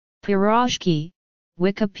Pirozhki,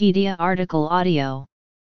 Wikipedia article audio.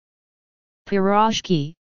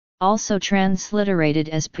 Pirozhki, also transliterated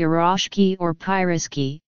as Pirozhki or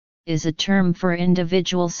Pirozhki, is a term for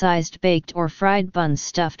individual-sized baked or fried buns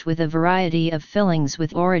stuffed with a variety of fillings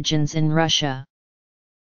with origins in Russia.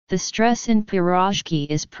 The stress in Pirozhki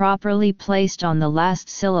is properly placed on the last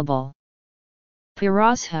syllable.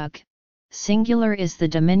 Pirozhk, singular, is the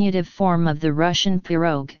diminutive form of the Russian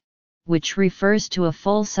pirog, which refers to a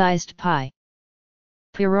full-sized pie.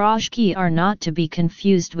 Pirozhki are not to be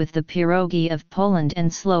confused with the pierogi of Poland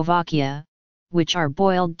and Slovakia, which are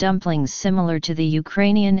boiled dumplings similar to the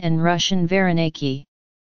Ukrainian and Russian vareniki.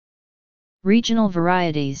 Regional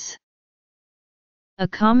varieties. A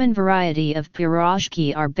common variety of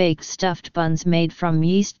pirozhki are baked stuffed buns made from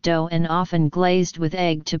yeast dough and often glazed with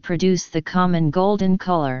egg to produce the common golden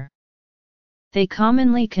color. They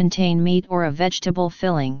commonly contain meat or a vegetable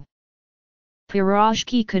filling.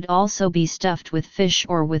 Pirozhki could also be stuffed with fish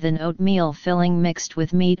or with an oatmeal filling mixed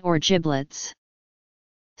with meat or giblets.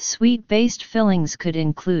 Sweet-based fillings could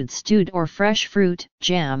include stewed or fresh fruit,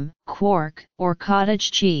 jam, quark, or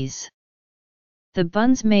cottage cheese. The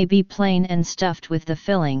buns may be plain and stuffed with the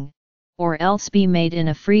filling, or else be made in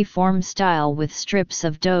a free-form style with strips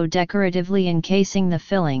of dough decoratively encasing the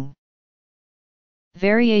filling.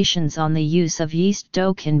 Variations on the use of yeast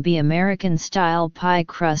dough can be American-style pie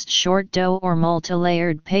crust short dough or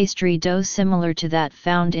multi-layered pastry dough similar to that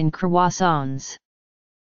found in croissants.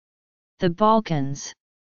 The Balkans.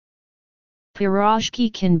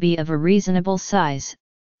 Pirozhki can be of a reasonable size,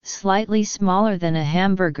 slightly smaller than a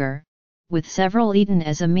hamburger, with several eaten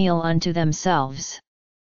as a meal unto themselves.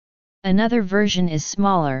 Another version is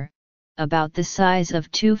smaller, about the size of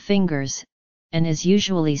 2 fingers, and is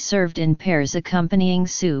usually served in pairs accompanying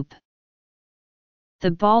soup.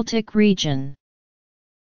 The Baltic region.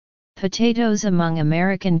 Potatoes among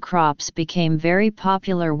American crops became very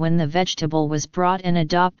popular when the vegetable was brought and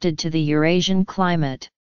adopted to the Eurasian climate.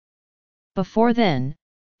 Before then,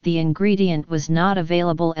 the ingredient was not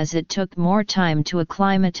available as it took more time to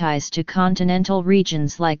acclimatize to continental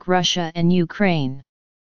regions like Russia and Ukraine.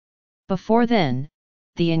 Before then,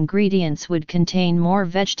 the ingredients would contain more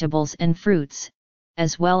vegetables and fruits,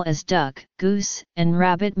 as well as duck, goose, and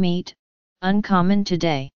rabbit meat, uncommon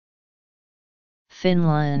today.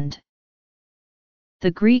 Finland.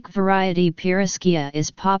 The Greek variety Pirozhki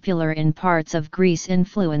is popular in parts of Greece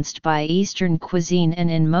influenced by Eastern cuisine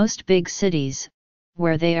and in most big cities,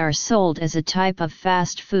 where they are sold as a type of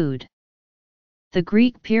fast food. The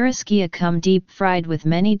Greek Pirozhki come deep-fried with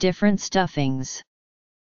many different stuffings.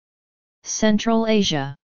 Central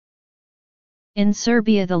Asia. In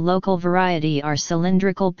Serbia the local variety are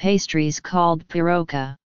cylindrical pastries called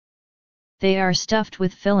pirojka. They are stuffed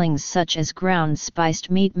with fillings such as ground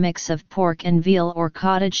spiced meat mix of pork and veal or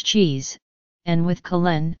cottage cheese, and with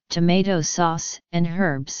kalen, tomato sauce, and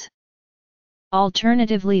herbs.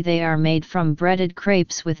 Alternatively they are made from breaded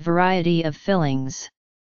crepes with variety of fillings.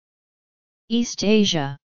 East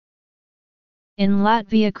Asia. In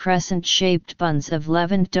Latvia crescent-shaped buns of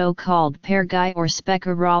leavened dough called pirgai or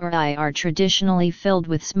spekarāji are traditionally filled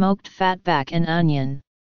with smoked fatback and onion.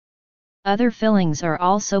 Other fillings are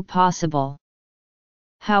also possible.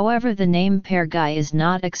 However, the name pirgai is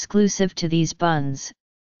not exclusive to these buns,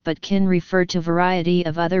 but can refer to variety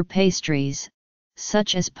of other pastries,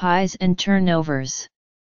 such as pies and turnovers.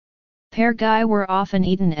 Pirgai were often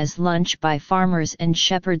eaten as lunch by farmers and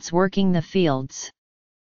shepherds working the fields.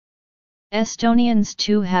 Estonians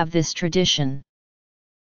too have this tradition.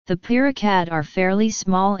 The pirogad are fairly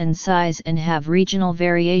small in size and have regional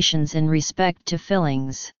variations in respect to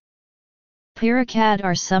fillings. Pirogad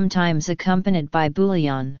are sometimes accompanied by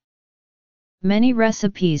bouillon. Many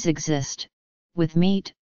recipes exist, with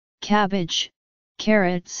meat, cabbage,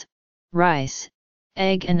 carrots, rice,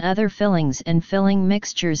 egg and other fillings and filling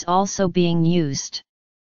mixtures also being used.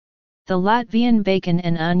 The Latvian bacon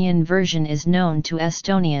and onion version is known to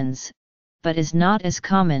Estonians, but is not as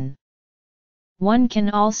common. One can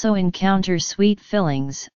also encounter sweet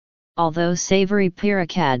fillings, although savory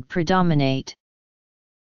pirogad predominate.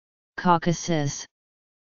 Caucasus.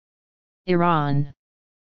 Iran.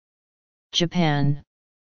 Japan.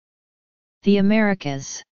 The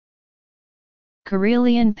Americas.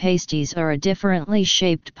 Karelian pasties are a differently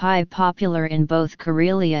shaped pie popular in both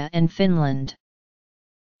Karelia and Finland.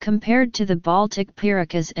 Compared to the Baltic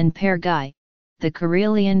pirojkas and pirgai, the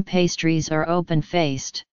Karelian pastries are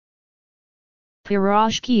open-faced.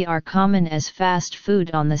 Pirozhki are common as fast food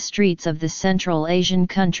on the streets of the Central Asian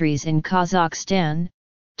countries in Kazakhstan,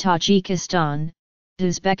 Tajikistan,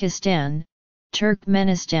 Uzbekistan,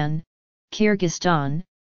 Turkmenistan, Kyrgyzstan,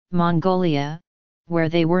 Mongolia, where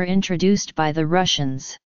they were introduced by the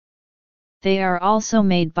Russians. They are also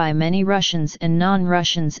made by many Russians and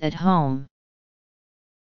non-Russians at home.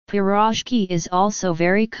 Pirozhki is also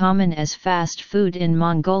very common as fast food in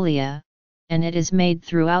Mongolia, and it is made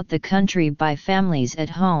throughout the country by families at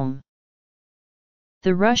home.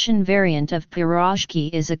 The Russian variant of pirozhki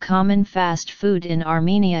is a common fast food in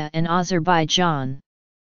Armenia and Azerbaijan.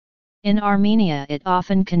 In Armenia it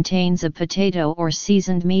often contains a potato or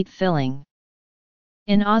seasoned meat filling.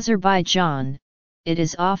 In Azerbaijan, it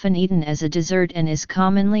is often eaten as a dessert and is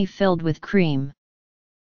commonly filled with cream.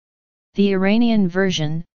 The Iranian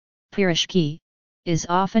version, pirozhki, is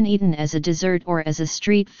often eaten as a dessert or as a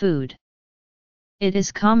street food. It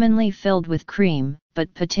is commonly filled with cream,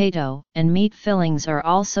 but potato and meat fillings are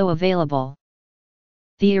also available.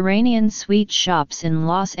 The Iranian sweet shops in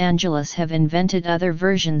Los Angeles have invented other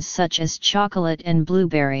versions such as chocolate and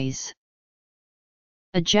blueberries.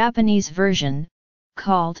 A Japanese version,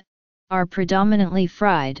 called, are predominantly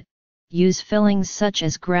fried, use fillings such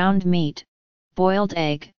as ground meat, boiled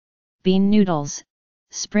egg, bean noodles,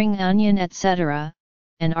 spring onion etc.,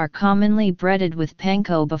 and are commonly breaded with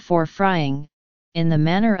panko before frying, in the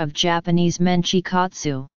manner of Japanese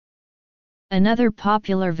menchikatsu. Another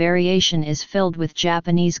popular variation is filled with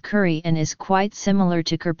Japanese curry and is quite similar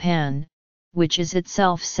to kirpan, which is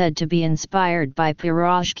itself said to be inspired by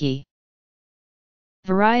pirozhki.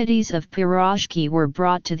 Varieties of pirozhki were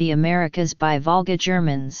brought to the Americas by Volga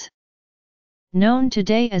Germans. Known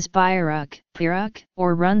today as Byruk, Piruk,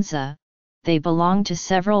 or Runza, they belong to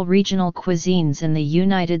several regional cuisines in the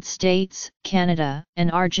United States, Canada,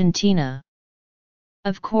 and Argentina.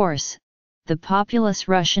 Of course, the populous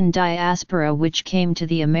Russian diaspora which came to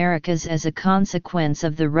the Americas as a consequence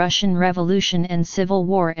of the Russian Revolution and Civil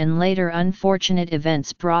War and later unfortunate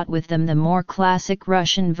events brought with them the more classic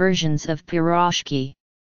Russian versions of pirozhki.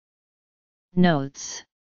 Notes.